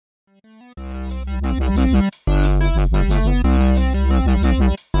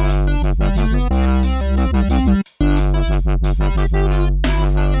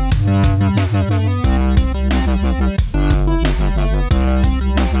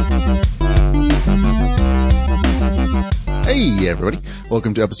Hey everybody,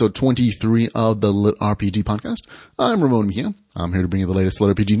 welcome to episode 23 of the LitRPG Podcast. I'm Ramon Mejia. I'm here to bring you the latest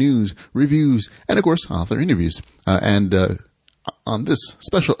LitRPG news, reviews, and of course, author interviews. On this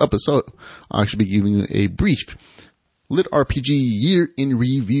special episode, I should be giving you a brief LitRPG year in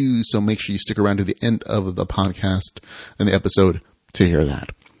review, so make sure you stick around to the end of the podcast and the episode to hear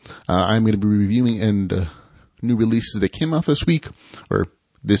that. I'm going to be reviewing new releases that came out this week, or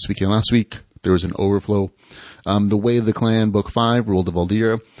this week and last week. There was an overflow. The Way of the Clan, Book 5, World of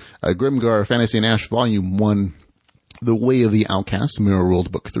Valdira. Grimgar, Fantasy and Ash, Volume 1. The Way of the Outcast, Mirror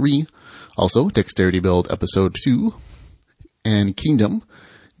World, Book 3. Also, Dexterity Build, Episode 2. And Kingdom,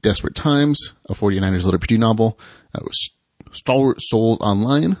 Desperate Times, a 49ers LitRPG novel. Stalwart Sold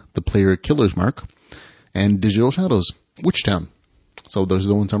Online, The Player Killer's Mark. And Digital Shadows, Witchtown. So those are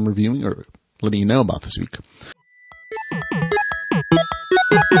the ones I'm reviewing or letting you know about this week.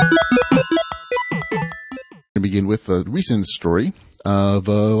 To begin with a recent story of,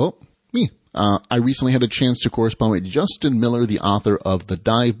 me. I recently had a chance to correspond with Justin Miller, the author of the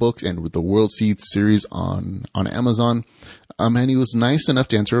Dive books and with the World Seeds series on Amazon. And he was nice enough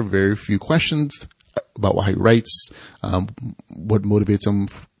to answer very few questions about why he writes, what motivates him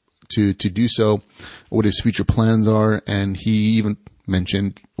to do so, what his future plans are, and he even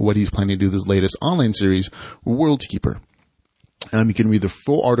mentioned what he's planning to do this latest online series, World Keeper. You can read the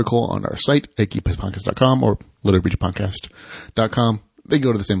full article on our site at geekpodcast.com or litrpgpodcast.com. They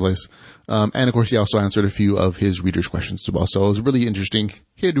go to the same place. And of course, he also answered a few of his readers' questions as well. So it was really interesting.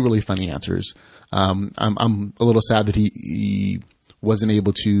 He had really funny answers. I'm a little sad that he wasn't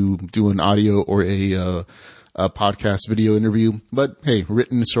able to do an audio or a podcast video interview, but hey,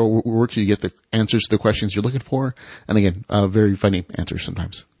 written so works. You get the answers to the questions you're looking for. And again, very funny answers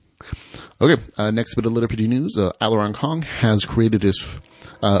sometimes. Okay, next bit of LitRPG news. Aileron Kong has created his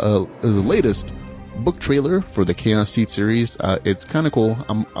the latest book trailer for the Chaos Seed series. It's kind of cool.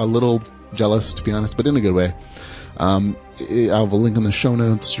 I'm a little jealous, to be honest, but in a good way. I'll have a link in the show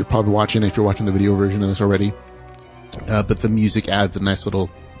notes. You're probably watching if you're watching the video version of this already. But the music adds a nice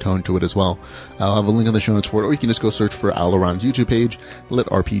little tone to it as well. I'll have a link in the show notes for it, or you can just go search for Aileron's YouTube page,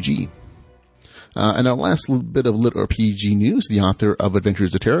 LitRPG. And our last little bit of LitRPG news, the author of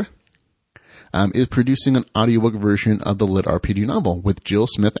Adventures of Terra is producing an audiobook version of the LitRPG novel with Jill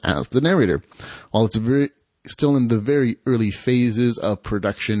Smith as the narrator. While it's still in the very early phases of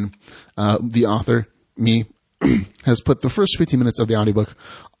production, the author, me, has put the first 15 minutes of the audiobook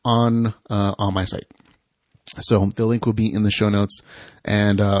on my site. So the link will be in the show notes,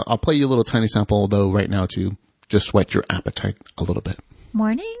 and I'll play you a little tiny sample though right now to just whet your appetite a little bit.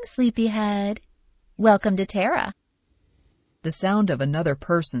 Morning, sleepyhead. Welcome to Terra. The sound of another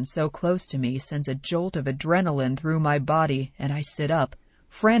person so close to me sends a jolt of adrenaline through my body, and I sit up,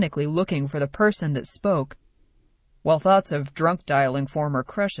 frantically looking for the person that spoke, while thoughts of drunk dialing former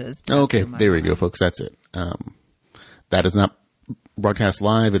crushes. Okay, there we go, folks. That's it. That is not broadcast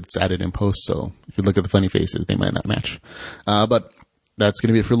live. It's added in post, so if you look at the funny faces, they might not match. But that's going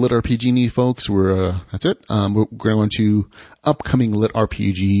to be it for LitRPG news, folks. That's it. We're going to upcoming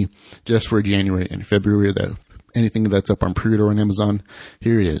LitRPG just for January and February. Anything that's up on pre-order on Amazon,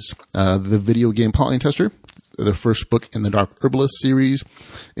 here it is. The video game Plotline Tester, the first book in the Dark Herbalist series,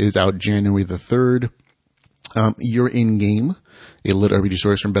 is out January the 3rd. You're in Game, a LitRPG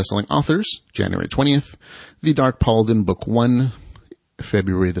stories from best-selling authors, January 20th. The Dark Paladin, Book 1,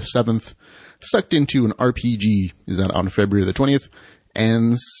 February the 7th. Sucked Into an RPG is out on February the 20th.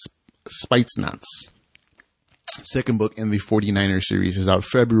 And Spitesnuts, second book in the 49ers series, is out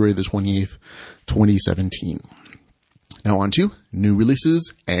February the 28th, 2017. Now on to new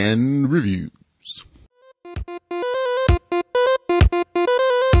releases and reviews.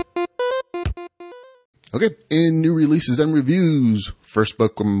 Okay, in new releases and reviews, first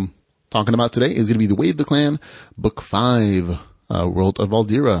book I'm talking about today is going to be The Way of the Clan, Book 5, World of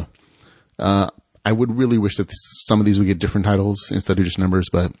Valdira. I would really wish that some of these would get different titles instead of just numbers,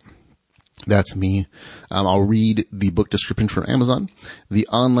 but that's me. I'll read the book description from Amazon. The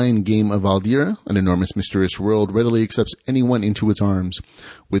online game of Valdira, an enormous mysterious world, readily accepts anyone into its arms,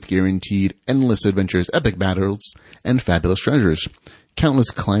 with guaranteed endless adventures, epic battles, and fabulous treasures.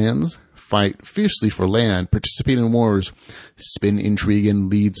 Countless clans fight fiercely for land, participate in wars, spin intrigue, and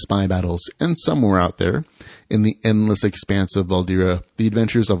lead spy battles. And somewhere out there, in the endless expanse of Valdira, the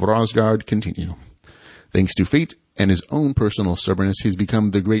adventures of Rosgard continue. Thanks to fate and his own personal stubbornness, he's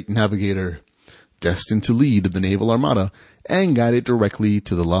become the great navigator, destined to lead the naval armada and guide it directly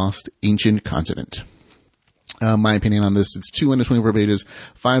to the lost ancient continent. My opinion on this, it's 224 pages,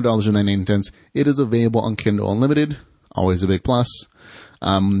 $5.99. It is available on Kindle Unlimited, always a big plus.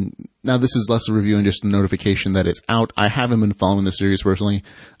 Now this is less a review and just a notification that it's out. I haven't been following the series personally.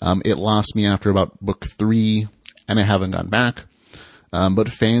 It lost me after about book 3 and I haven't gone back. But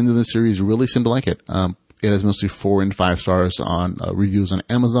fans of the series really seem to like it. It has mostly 4 and 5 stars on reviews on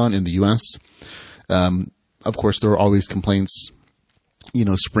Amazon in the US. Of course, there are always complaints,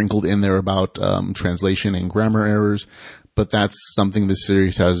 sprinkled in there about translation and grammar errors, but that's something this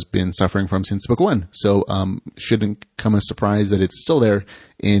series has been suffering from since book 1. So shouldn't come as a surprise that it's still there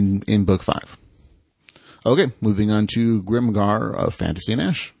in book 5. Okay, moving on to Grimgar of Fantasy and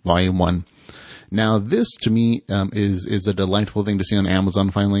Ash, Volume 1. Now, this, to me, is a delightful thing to see on Amazon,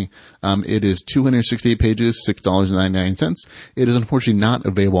 finally. It is 268 pages, $6.99. It is unfortunately not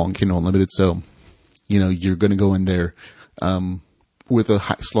available on Kindle Unlimited, so, you're going to go in there with a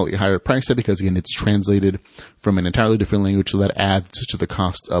slightly higher price tag because, again, it's translated from an entirely different language, so that adds to the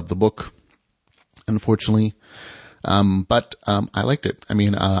cost of the book, unfortunately. But I liked it. I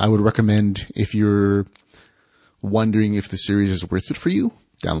mean, I would recommend, if you're wondering if the series is worth it for you,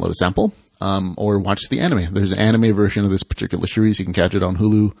 download a sample. Or watch the anime. There's an anime version of this particular series. You can catch it on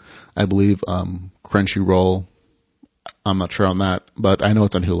Hulu, I believe, Crunchyroll. I'm not sure on that, but I know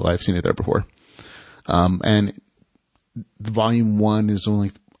it's on Hulu. I've seen it there before. And volume 1 is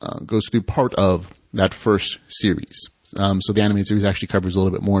only, goes through part of that first series. So the animated series actually covers a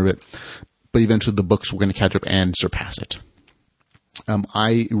little bit more of it, but eventually the books were going to catch up and surpass it.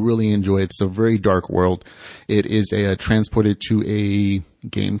 I really enjoy it. It's a very dark world. It is transported to a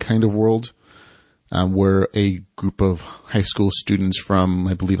game kind of world, where a group of high school students from,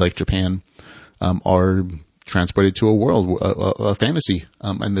 I believe, like Japan, are transported to a world, a fantasy,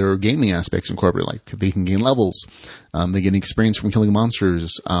 and there are gaming aspects incorporated, like they can gain levels, they get experience from killing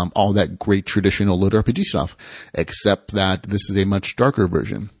monsters, all that great traditional LitRPG stuff, except that this is a much darker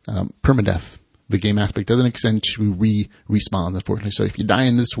version, permadeath. The game aspect doesn't extend to respawn, unfortunately. So if you die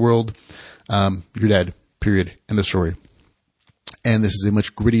in this world, you're dead. Period. End of story. And this is a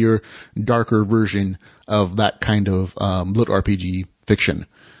much grittier, darker version of that kind of lit RPG fiction.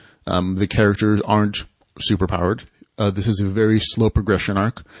 The characters aren't superpowered. This is a very slow progression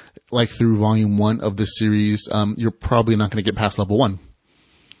arc. Like through volume 1 of this series, you're probably not going to get past level 1.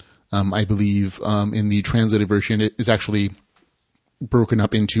 I believe in the translated version, it is actually broken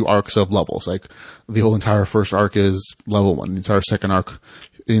up into arcs of levels. Like the whole entire first arc is level 1. The entire second arc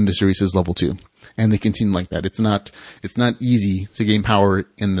in the series is level 2. And they continue like that. It's not easy to gain power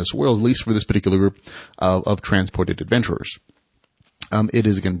in this world, at least for this particular group of transported adventurers. It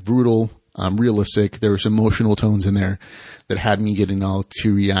is, again, brutal, realistic. There were some emotional tones in there that had me getting all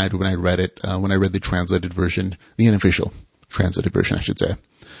teary-eyed when I read it, when I read the translated version, the unofficial translated version, I should say.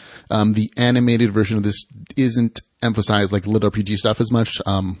 The animated version of this isn't emphasized like lit RPG stuff as much,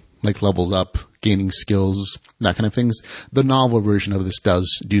 like levels up, gaining skills, that kind of things. The novel version of this does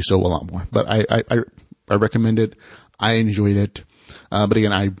do so a lot more, but I recommend it. I enjoyed it. But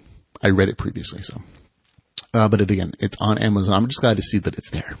again, I read it previously, so, but again, it's on Amazon. I'm just glad to see that it's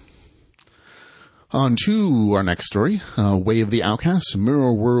there. On to our next story, Way of the Outcast,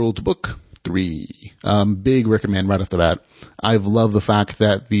 Mirror World Book 3. Big recommend right off the bat. I've loved the fact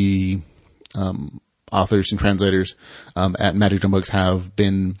that the authors and translators at Magic Jump Books have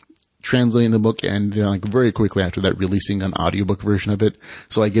been translating the book and like very quickly after that releasing an audiobook version of it.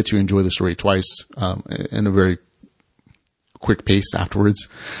 So I get to enjoy the story twice in a very quick pace afterwards.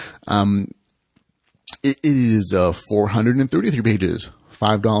 It is 433 pages,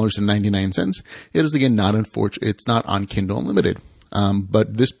 $5.99. It is again not unfortunate. It's not on Kindle Unlimited.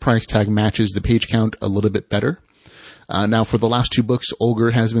 But this price tag matches the page count a little bit better. Now, for the last 2 books,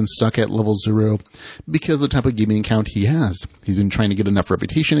 Olgerd has been stuck at level 0 because of the type of gaming account he has. He's been trying to get enough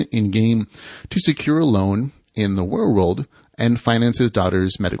reputation in-game to secure a loan in the real world and finance his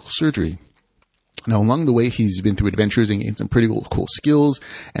daughter's medical surgery. Now, along the way, he's been through adventures and gained some pretty cool skills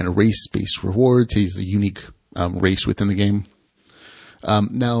and race-based rewards. He's a unique race within the game.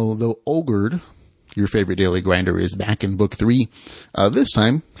 Now, though Olgerd, your favorite daily grinder, is back in book 3, this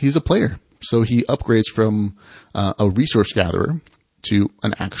time he's a player. So he upgrades from a resource gatherer to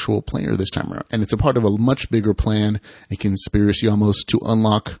an actual player this time around. And it's a part of a much bigger plan, a conspiracy almost, to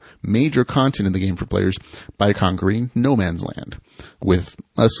unlock major content in the game for players by conquering no man's land with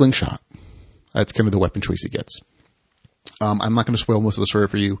a slingshot. That's kind of the weapon choice he gets. I'm not going to spoil most of the story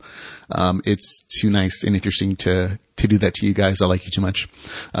for you. It's too nice and interesting to do that to you guys. I like you too much.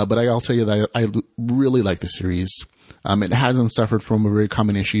 But I'll tell you that I really like the series. It hasn't suffered from a very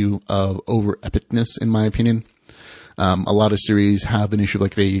common issue of over epicness, in my opinion. A lot of series have an issue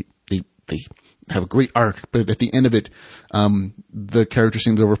like they have a great arc, but at the end of it, the character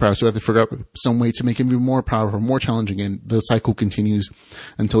seems overpowered, so they have to figure out some way to make him even more powerful, more challenging, and the cycle continues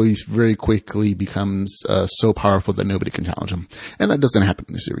until he very quickly becomes so powerful that nobody can challenge him. And that doesn't happen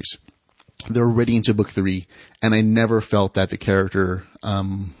in the series. They're already into book 3, and I never felt that the character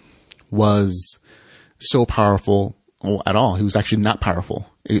was so powerful at all. He was actually not powerful,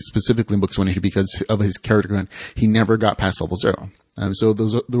 specifically in books 1 and 2, because of his character run. He never got past level 0. So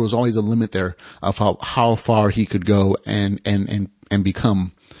there was always a limit there of how far he could go and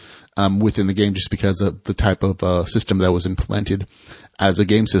become within the game, just because of the type of system that was implemented as a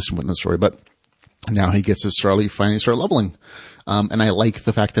game system within the story. But now he gets to finally start leveling. And I like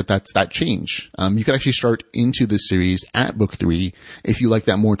the fact that that's that change. You could actually start into this series at book 3 if you like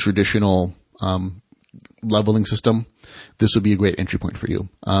that more traditional leveling system. This would be a great entry point for you.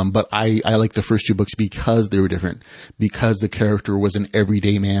 But I like the first 2 books because they were different, because the character was an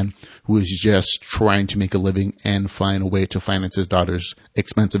everyday man who was just trying to make a living and find a way to finance his daughter's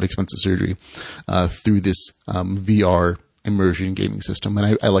expensive surgery through this VR immersion gaming system.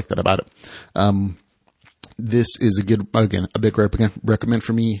 And I like that about it. This is a big recommend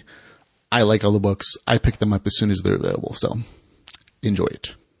for me. I like all the books. I pick them up as soon as they're available, so enjoy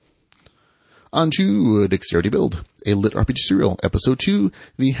it. On to Dexterity Build, a LitRPG serial, Episode 2,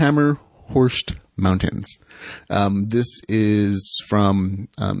 The Hammer-Horst Mountains. This is from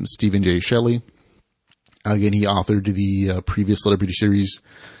Stephen J. Shelley. Again, he authored the previous LitRPG series,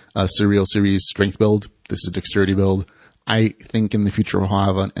 serial series, Strength Build. This is Dexterity Build. I think in the future we'll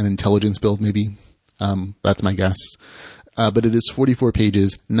have an Intelligence Build, maybe. That's my guess. But it is 44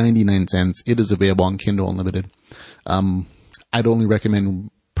 pages, 99 cents. It is available on Kindle Unlimited. I'd only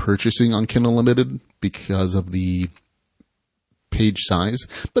recommend purchasing on Kindle Unlimited because of the page size.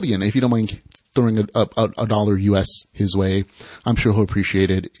 But again, if you don't mind throwing a $1 US his way, I'm sure he'll appreciate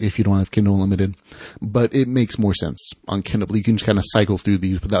it if you don't have Kindle Unlimited. But it makes more sense on Kindle. You can just kind of cycle through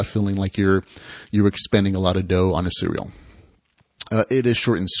these without feeling like you're expending a lot of dough on a serial. It is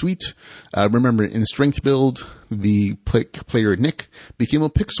short and sweet. Remember, in Strength Build, the player Nick became a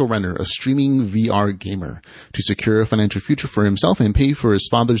pixel runner, a streaming VR gamer, to secure a financial future for himself and pay for his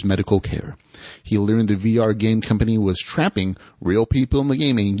father's medical care. He learned the VR game company was trapping real people in the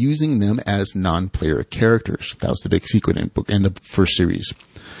game and using them as non-player characters. That was the big secret in the first series.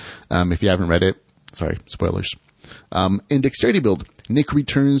 If you haven't read it, sorry, spoilers. In Dexterity Build, Nick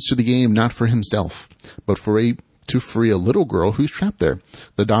returns to the game not for himself, but to free a little girl who's trapped there,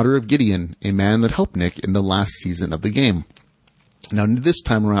 the daughter of Gideon, a man that helped Nick in the last season of the game. Now, this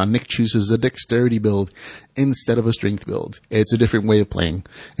time around, Nick chooses a Dexterity Build instead of a Strength Build. It's a different way of playing,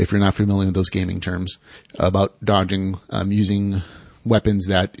 if you're not familiar with those gaming terms, about dodging, using weapons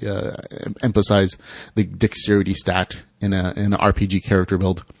that emphasize the Dexterity stat in an RPG character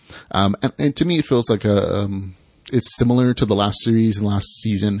build. And to me, it feels like it's similar to the last series and last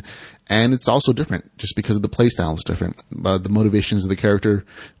season, and it's also different just because of the playstyle is different. The motivations of the character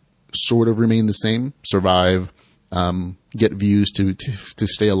sort of remain the same: survive, get views to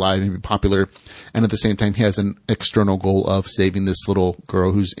stay alive and be popular, and at the same time, he has an external goal of saving this little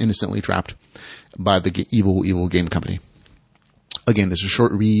girl who's innocently trapped by the evil game company. Again, this is a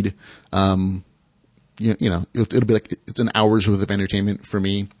short read. It'll be like it's an hour's worth of entertainment for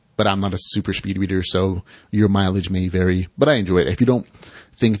me. But I'm not a super speed reader, so your mileage may vary. But I enjoy it. If you don't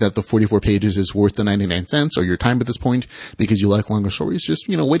think that the 44 pages is worth the 99 cents or your time at this point because you like longer stories, just,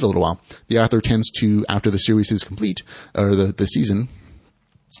 wait a little while. The author tends to, after the series is complete, or the season,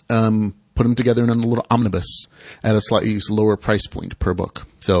 put them together in a little omnibus at a slightly lower price point per book.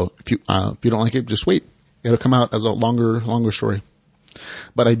 So if you don't like it, just wait. It'll come out as a longer story.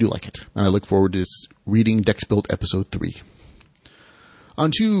 But I do like it. And I look forward to reading Dex Build Episode 3. On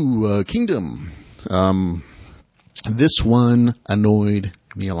to Kingdom. This one annoyed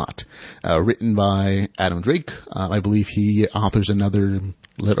me a lot. Written by Adam Drake. I believe he authors another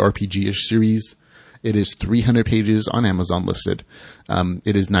LitRPG-ish series. It is 300 pages on Amazon listed.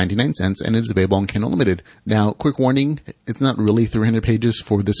 It is 99 cents and it is available on Kindle Unlimited. Now, quick warning, it's not really 300 pages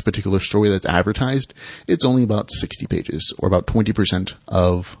for this particular story that's advertised. It's only about 60 pages, or about 20%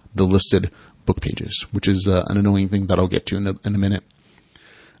 of the listed book pages, which is an annoying thing that I'll get to in a minute.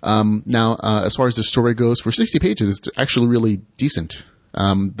 Now, as far as the story goes, for 60 pages, it's actually really decent.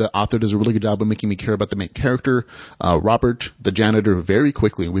 The author does a really good job of making me care about the main character, Robert, the janitor, very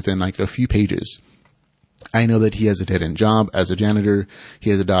quickly within like a few pages. I know that he has a dead-end job as a janitor.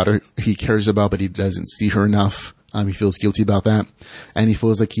 He has a daughter he cares about, but he doesn't see her enough. He feels guilty about that. And he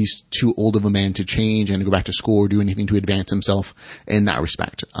feels like he's too old of a man to change and to go back to school or do anything to advance himself in that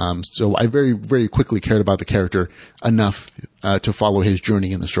respect. So I very, very quickly cared about the character enough to follow his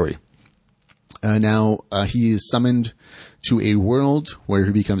journey in the story. Now he is summoned to a world where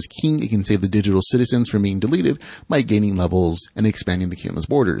he becomes king. He can save the digital citizens from being deleted by gaining levels and expanding the kingdom's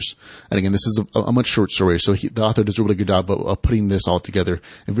borders. And again, this is a much short story, so the author does a really good job of putting this all together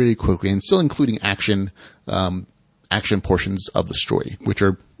very quickly and still including action portions of the story, which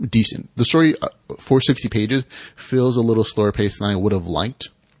are decent. The story, 460 pages, feels a little slower paced than I would have liked.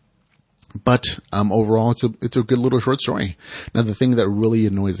 But overall, it's a good little short story. Now, the thing that really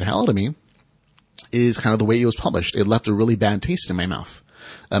annoys the hell out of me is kind of the way it was published. It left a really bad taste in my mouth.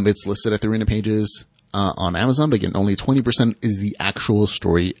 It's listed at 300 pages on Amazon, but again, only 20% is the actual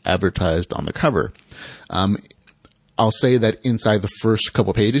story advertised on the cover. I'll say that inside the first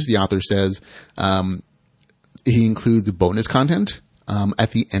couple pages, the author says he includes bonus content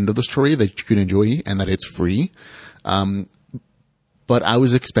at the end of the story that you can enjoy and that it's free. But I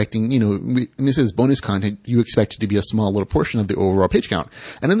was expecting, when it says bonus content, you expect it to be a small little portion of the overall page count.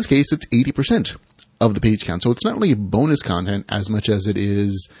 And in this case, it's 80% of the page count. So it's not really bonus content as much as it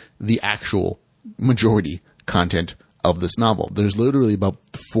is the actual majority content of this novel. There's literally about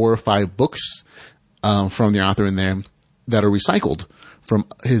 4 or 5 books from the author in there that are recycled from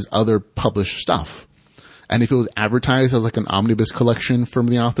his other published stuff. And if it was advertised as like an omnibus collection from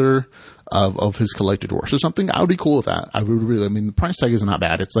the author of his collected works or something, I would be cool with that. The price tag is not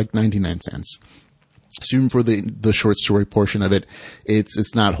bad. It's like 99 cents. So even for the short story portion of it,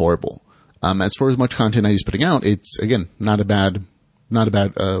 it's not horrible. As far as much content he's putting out, it's again, not a bad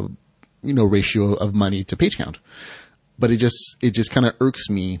ratio of money to page count. But it just kind of irks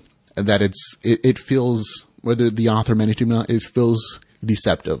me that it feels, whether the author meant it to or not, it feels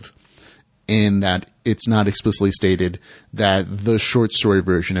deceptive in that it's not explicitly stated that the short story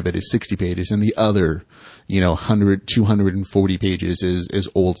version of it is 60 pages and the other, 240 pages is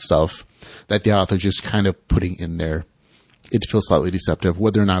old stuff that the author just kind of putting in there. It feels slightly deceptive,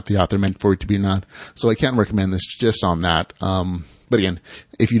 whether or not the author meant for it to be or not. So I can't recommend this just on that. But again,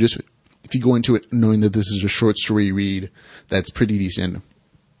 if you go into it knowing that this is a short story read that's pretty decent,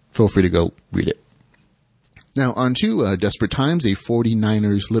 feel free to go read it. Now on to Desperate Times, a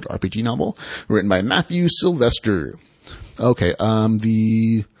 49ers LitRPG novel written by Matthew Sylvester. Okay,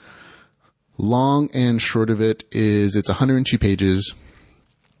 the long and short of it is it's 102 pages.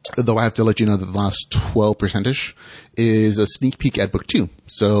 Though I have to let you know that the last 12% is a sneak peek at book 2.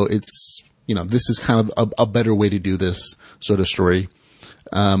 So it's, this is kind of a better way to do this sort of story.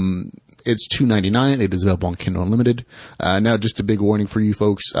 It's $2.99. It is available on Kindle Unlimited. Now just a big warning for you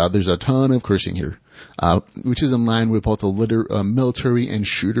folks. There's a ton of cursing here, which is in line with both the military and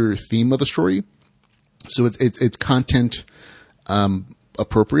shooter theme of the story. So it's content,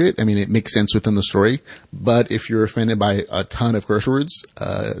 appropriate. It makes sense within the story, but if you're offended by a ton of curse words,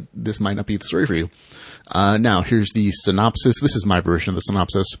 this might not be the story for you. Now here's the synopsis. This is my version of the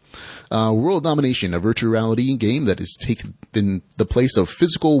synopsis. World domination, a virtual reality game that has taken the place of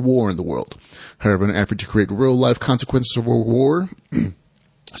physical war in the world. However, in an effort to create real life consequences of war,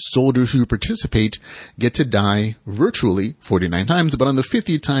 soldiers who participate get to die virtually 49 times, but on the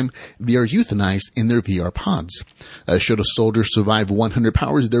 50th time, they are euthanized in their VR pods. Should a soldier survive 100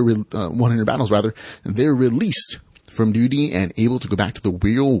 battles, they're released from duty and able to go back to the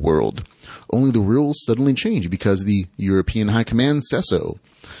real world. Only the rules suddenly change because the European High Command says so.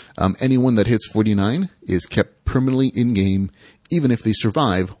 Anyone that hits 49 is kept permanently in-game, even if they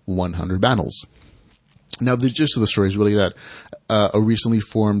survive 100 battles. Now, the gist of the story is really that a recently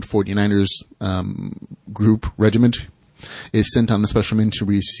formed 49ers regiment is sent on a special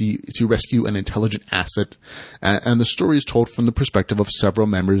mission to rescue an intelligent asset, and the story is told from the perspective of several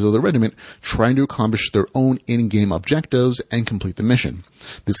members of the regiment trying to accomplish their own in-game objectives and complete the mission.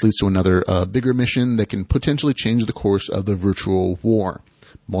 This leads to another bigger mission that can potentially change the course of the virtual war.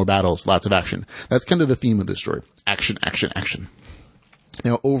 More battles, lots of action. That's kind of the theme of this story. Action, action, action.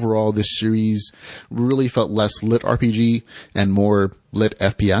 Now, overall, this series really felt less lit RPG and more lit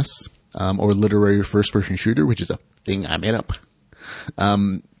FPS, or literary first-person shooter, which is a thing I made up.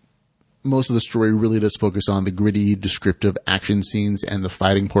 Most of the story really does focus on the gritty, descriptive action scenes and the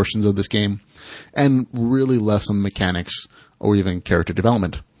fighting portions of this game, and really less on mechanics or even character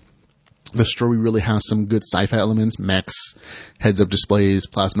development. The story really has some good sci-fi elements, mechs, heads-up displays,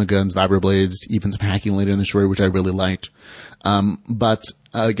 plasma guns, vibroblades, even some hacking later in the story, which I really liked. But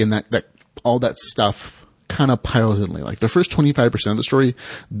again, that all that stuff kind of piles in later. Like the first 25% of the story,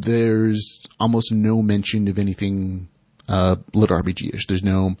 there's almost no mention of anything lit RPG-ish. There's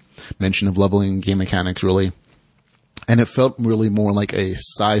no mention of leveling, game mechanics, really. And it felt really more like a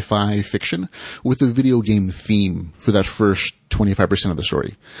sci-fi fiction with a video game theme for that first 25% of the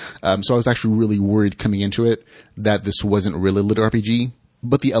story. So I was actually really worried coming into it that this wasn't really lit RPG,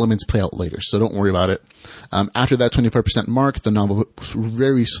 but the elements play out later, so don't worry about it. After that 25% mark, the novel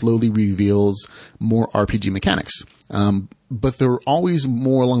very slowly reveals more RPG mechanics. But they're always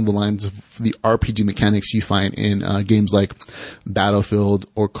more along the lines of the RPG mechanics you find in games like Battlefield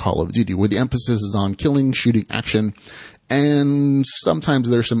or Call of Duty, where the emphasis is on killing, shooting, action, and sometimes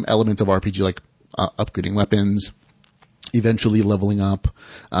there's some elements of RPG like upgrading weapons, eventually leveling up,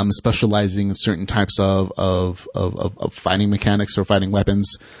 specializing in certain types of fighting mechanics or fighting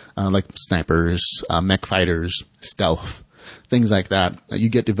weapons, like snipers, mech fighters, stealth, things like that. You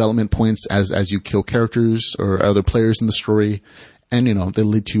get development points as you kill characters or other players in the story, and they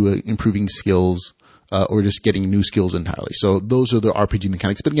lead to improving skills, or just getting new skills entirely. So those are the RPG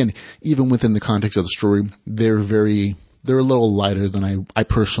mechanics. But again, even within the context of the story, they're a little lighter than I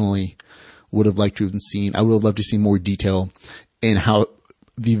personally would have liked to have seen. I would have loved to see more detail in how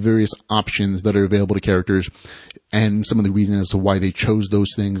the various options that are available to characters and some of the reasons as to why they chose those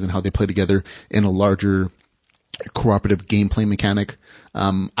things and how they play together in a larger cooperative gameplay mechanic.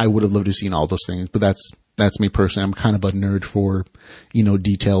 I would have loved to have seen all those things, but that's me personally. I'm kind of a nerd for,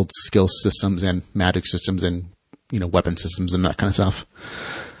 detailed skill systems and magic systems and, weapon systems and that kind of stuff.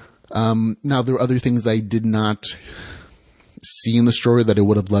 Now there are other things that I did not see in the story that I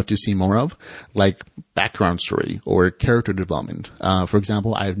would have loved to see more of, like background story or character development. For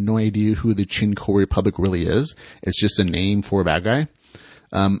example, I have no idea who the Chinko Republic really is. It's just a name for a bad guy.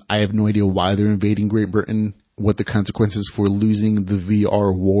 I have no idea why they're invading Great Britain, what the consequences for losing the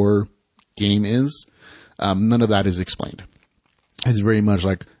VR war game is. None of that is explained. It's very much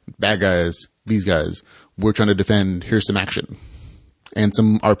like, bad guys, these guys, we're trying to defend, here's some action. And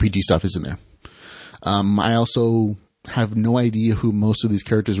some RPG stuff is in there. I also have no idea who most of these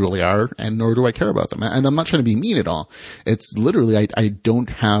characters really are, and nor do I care about them. And I'm not trying to be mean at all. It's literally, I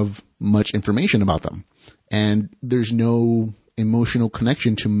don't have much information about them. And there's no emotional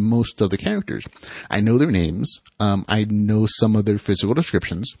connection to most of the characters. I know their names. I know some of their physical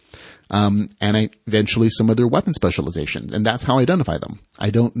descriptions. And eventually some of their weapon specializations. And that's how I identify them. I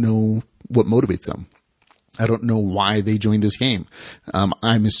don't know what motivates them. I don't know why they joined this game.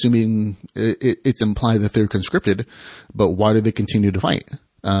 I'm assuming it's implied that they're conscripted, but why do they continue to fight?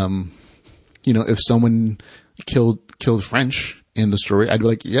 If someone killed French in the story, I'd be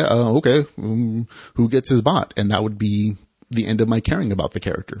like, yeah, okay, who gets his bot? And that would be the end of my caring about the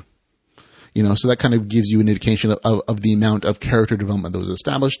character. So that kind of gives you an indication of the amount of character development that was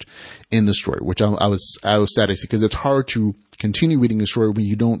established in the story, which I was sad to see, because it's hard to continue reading the story when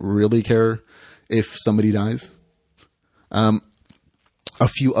you don't really care if somebody dies. A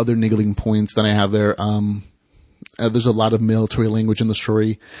few other niggling points that I have there. There's a lot of military language in the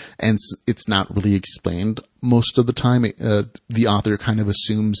story, and it's not really explained most of the time. The author kind of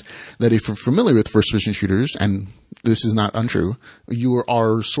assumes that if you're familiar with first-person shooters, and this is not untrue, you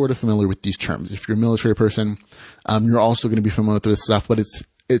are sort of familiar with these terms. If you're a military person, you're also going to be familiar with this stuff, but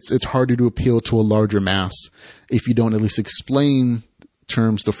it's harder to appeal to a larger mass if you don't at least explain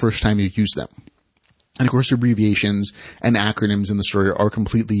terms the first time you use them. And of course, abbreviations and acronyms in the story are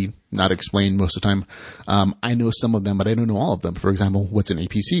completely not explained most of the time. I know some of them, but I don't know all of them. For example, what's an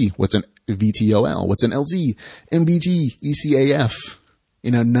APC? What's an VTOL? What's an LZ? MBT? ECAF?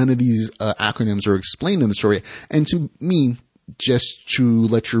 None of these acronyms are explained in the story. And to me, just to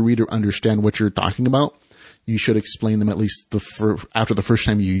let your reader understand what you're talking about, you should explain them at least after the first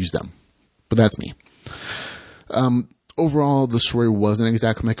time you use them. But that's me. Overall, the story wasn't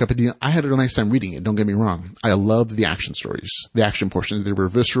exactly my cup of tea. I had a nice time reading it, don't get me wrong. I loved the action stories, the action portions. They were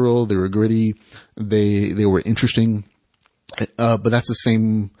visceral, they were gritty, they were interesting. But that's the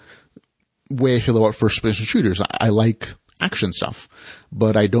same way I feel about first-person shooters. I like action stuff,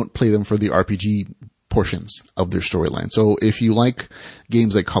 but I don't play them for the RPG portions of their storyline. So if you like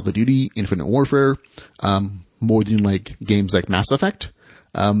games like Call of Duty, Infinite Warfare, more than you like games like Mass Effect,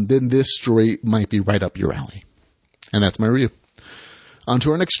 then this story might be right up your alley. And that's my review. On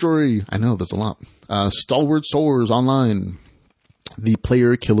to our next story. I know there's a lot. Stalwart Souls Online. The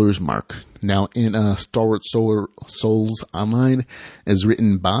Player Killer's Mark. Now in Stalwart Souls Online is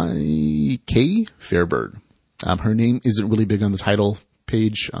written by Kay Fairbird. Her name isn't really big on the title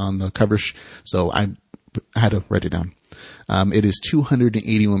page on the cover, so I had to write it down. It is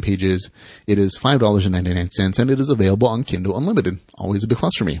 281 pages. It is $5.99, and it is available on Kindle Unlimited. Always a big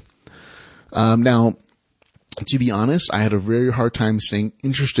plus for me. Now, to be honest, I had a very hard time staying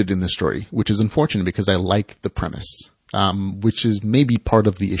interested in this story, which is unfortunate because I like the premise, which is maybe part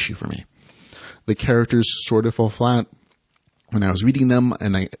of the issue for me. The characters sort of fall flat when I was reading them,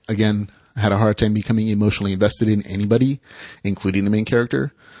 and I had a hard time becoming emotionally invested in anybody, including the main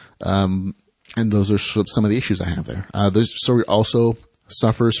character. And those are some of the issues I have there. The story also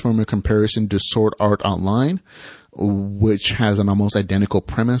suffers from a comparison to Sword Art Online, which has an almost identical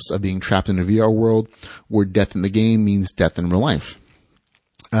premise of being trapped in a VR world where death in the game means death in real life.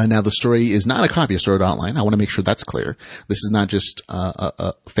 Now, the story is not a copy of Sword Art Online. I want to make sure that's clear. This is not just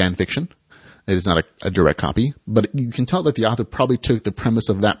a fan fiction. It is not a direct copy, but you can tell that the author probably took the premise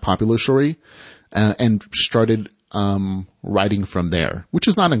of that popular story and started writing from there, which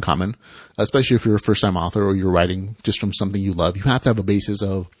is not uncommon, especially if you're a first-time author or you're writing just from something you love. You have to have a basis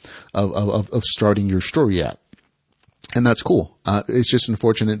of starting your story at. And that's cool. It's just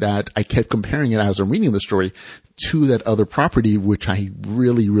unfortunate that I kept comparing it as I'm reading the story to that other property, which I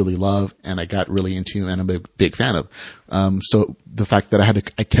really, really love and I got really into and I'm a big fan of. So the fact that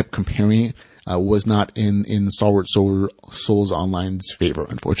I kept comparing it, was not in Stalwart Souls Online's favor,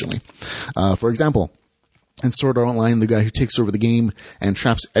 unfortunately. For example, in Sword Art Online, the guy who takes over the game and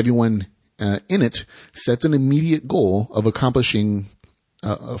traps everyone in it sets an immediate goal of accomplishing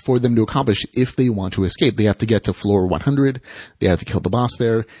for them to accomplish if they want to escape. They have to get to floor 100, they have to kill the boss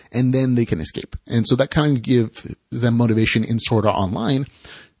there, and then they can escape. And so that kind of gives them motivation in Sword Art Online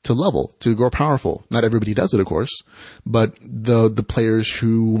to level, to grow powerful. Not everybody does it, of course, but the players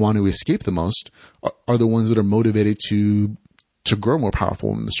who want to escape the most are the ones that are motivated to grow more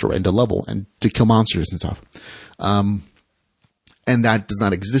powerful in the story and to level and to kill monsters and stuff. And that does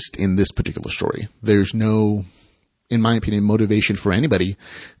not exist in this particular story. There's no, in my opinion, motivation for anybody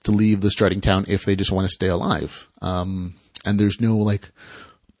to leave the starting town if they just want to stay alive. And there's no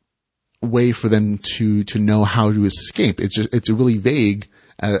way for them to know how to escape. It's really vague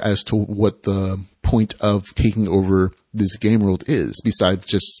as to what the point of taking over this game world is, besides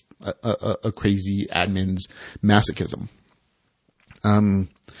just a crazy admin's masochism.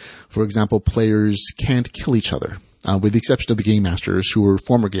 For example, players can't kill each other. With the exception of the game masters, who are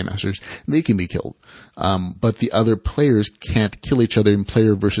former game masters, they can be killed. But the other players can't kill each other in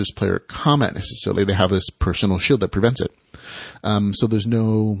player versus player combat necessarily. They have this personal shield that prevents it. So there's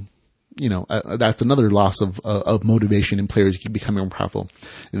no, that's another loss of motivation in players becoming more powerful.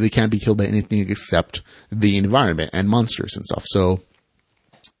 They can't be killed by anything except the environment and monsters and stuff. So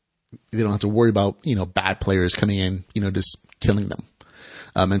they don't have to worry about, bad players coming in, just killing them.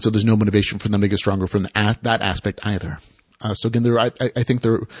 And so there's no motivation for them to get stronger from that aspect either. So again, I think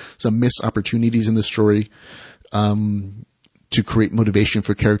there are some missed opportunities in the story, to create motivation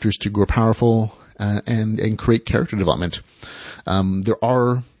for characters to grow powerful, and create character development. There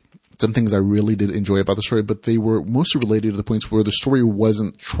are some things I really did enjoy about the story, but they were mostly related to the points where the story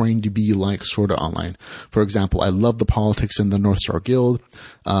wasn't trying to be like Sword Art Online. For example, I love the politics in the North Star Guild.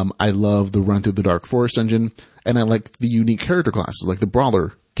 I love the run through the Dark Forest dungeon. And I like the unique character classes, like the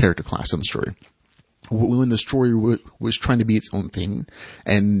Brawler character class in the story. When the story was trying to be its own thing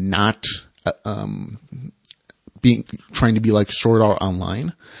and not trying to be like Sword Art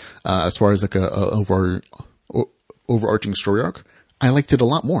Online, as far as like a overarching story arc, I liked it a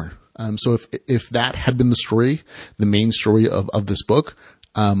lot more. So if that had been the story, the main story of this book,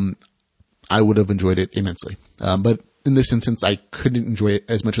 I would have enjoyed it immensely. But in this instance, I couldn't enjoy it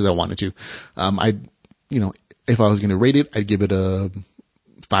as much as I wanted to. If I was going to rate it, I'd give it a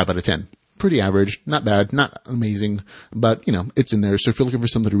 5 out of 10. Pretty average, not bad, not amazing, but it's in there. So if you're looking for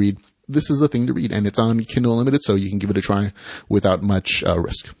something to read, this is the thing to read, and it's on Kindle Unlimited, so you can give it a try without much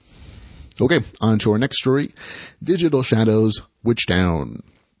risk. Okay, on to our next story, Digital Shadows, Witchdown.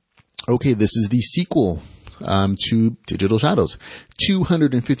 Okay, this is the sequel to Digital Shadows.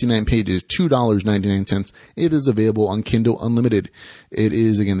 259 pages, $2.99. It is available on Kindle Unlimited. It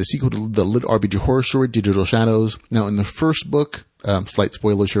is, again, the sequel to the LitRPG horror story, Digital Shadows. Now, in the first book, slight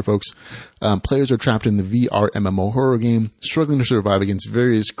spoilers here, folks, players are trapped in the VR MMO horror game, struggling to survive against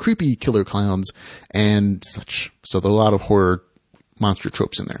various creepy killer clowns and such. So there are a lot of horror monster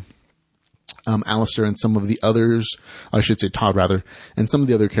tropes in there. Alistair and some of the others, I should say Todd rather, and some of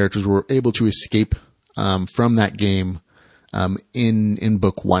the other characters were able to escape from that game in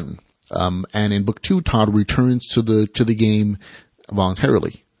book 1. And in book 2, Todd returns to the game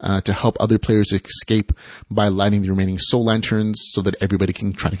voluntarily to help other players escape by lighting the remaining soul lanterns so that everybody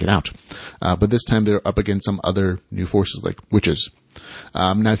can try to get out. But this time they're up against some other new forces like witches.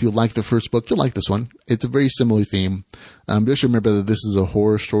 Now, if you like the first book, you'll like this one. It's a very similar theme. Just remember that this is a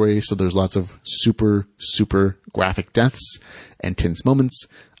horror story, so there's lots of super, super graphic deaths and tense moments.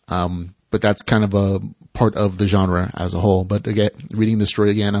 But that's kind of a part of the genre as a whole. But again, reading the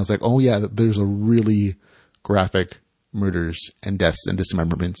story again, I was like, oh yeah, there's a really graphic murders and deaths and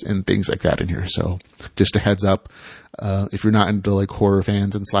dismemberments and things like that in here. So just a heads up, if you're not into like horror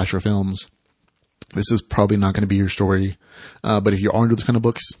fans and slasher films, this is probably not going to be your story. But if you are into those kind of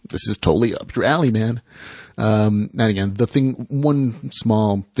books, this is totally up your alley, man. And again, one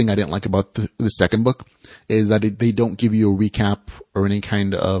small thing I didn't like about the second book is that they don't give you a recap or any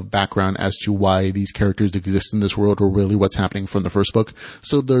kind of background as to why these characters exist in this world or really what's happening from the first book.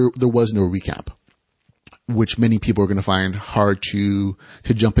 So there was no recap, which many people are going to find hard to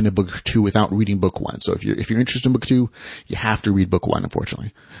jump into book 2 without reading book 1. So if you're interested in book 2, you have to read book 1,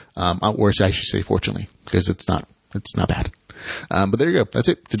 unfortunately. Or I should say fortunately, because it's not bad. But there you go. That's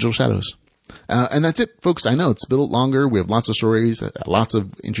it. Digital Shadows. And that's it, folks. I know it's a bit longer. We have lots of stories, lots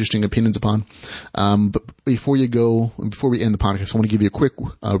of interesting opinions upon. But before we end the podcast, I want to give you a quick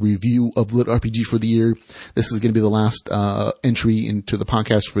review of LitRPG for the year. This is going to be the last entry into the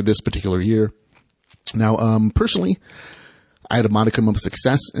podcast for this particular year. Now, personally, I had a modicum of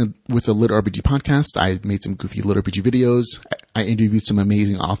success with the LitRPG podcast. I made some goofy LitRPG videos. I interviewed some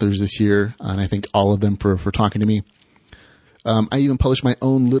amazing authors this year, and I thank all of them for talking to me. I even published my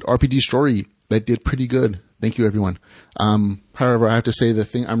own LitRPG story that did pretty good. Thank you, everyone. However, I have to say the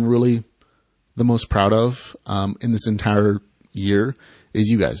thing I'm really the most proud of in this entire year is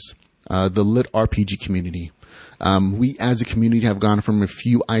you guys, the LitRPG community. We as a community have gone from a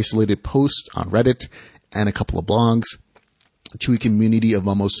few isolated posts on Reddit and a couple of blogs to a community of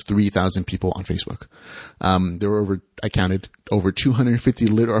almost 3,000 people on Facebook. There were I counted over 250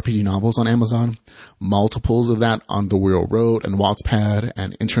 LitRPG novels on Amazon, multiples of that on The Real Road and Wattpad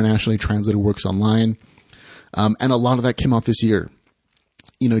and internationally translated works online. And a lot of that came out this year.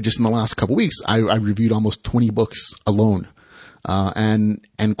 Just in the last couple of weeks, I reviewed almost 20 books alone.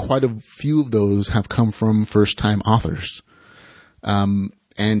 And quite a few of those have come from first-time authors.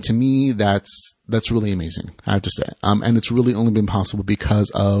 And to me, that's really amazing, I have to say. And it's really only been possible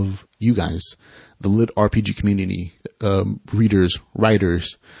because of you guys, the LitRPG community, readers,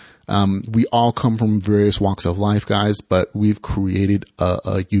 writers. We all come from various walks of life, guys, but we've created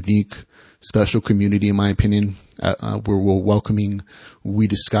a unique, special community, in my opinion, where we're welcoming. We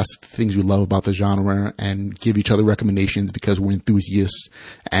discuss things we love about the genre and give each other recommendations because we're enthusiasts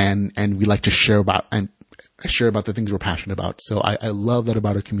and we like to share about the things we're passionate about. So I love that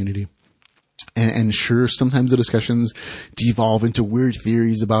about our community. And sure, sometimes the discussions devolve into weird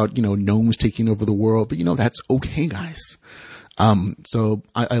theories about, gnomes taking over the world, but that's okay, guys. So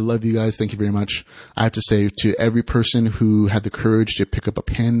I love you guys. Thank you very much. I have to say to every person who had the courage to pick up a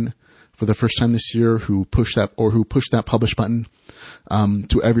pen for the first time this year, who pushed that publish button,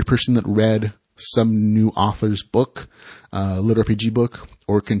 to every person that read some new author's book, LitRPG book,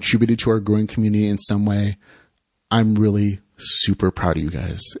 or contributed to our growing community in some way, I'm really super proud of you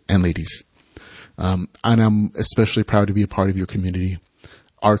guys and ladies. And I'm especially proud to be a part of your community,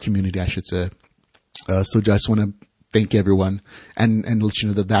 our community, I should say. So just want to thank everyone and let you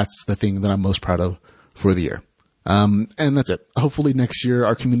know that that's the thing that I'm most proud of for the year. And that's it. Hopefully next year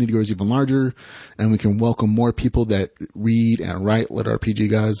our community grows even larger and we can welcome more people that read and write LitRPG,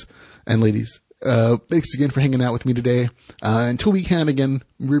 guys and ladies. Thanks again for hanging out with me today. Until we can again,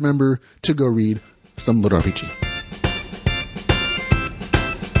 remember to go read some LitRPG.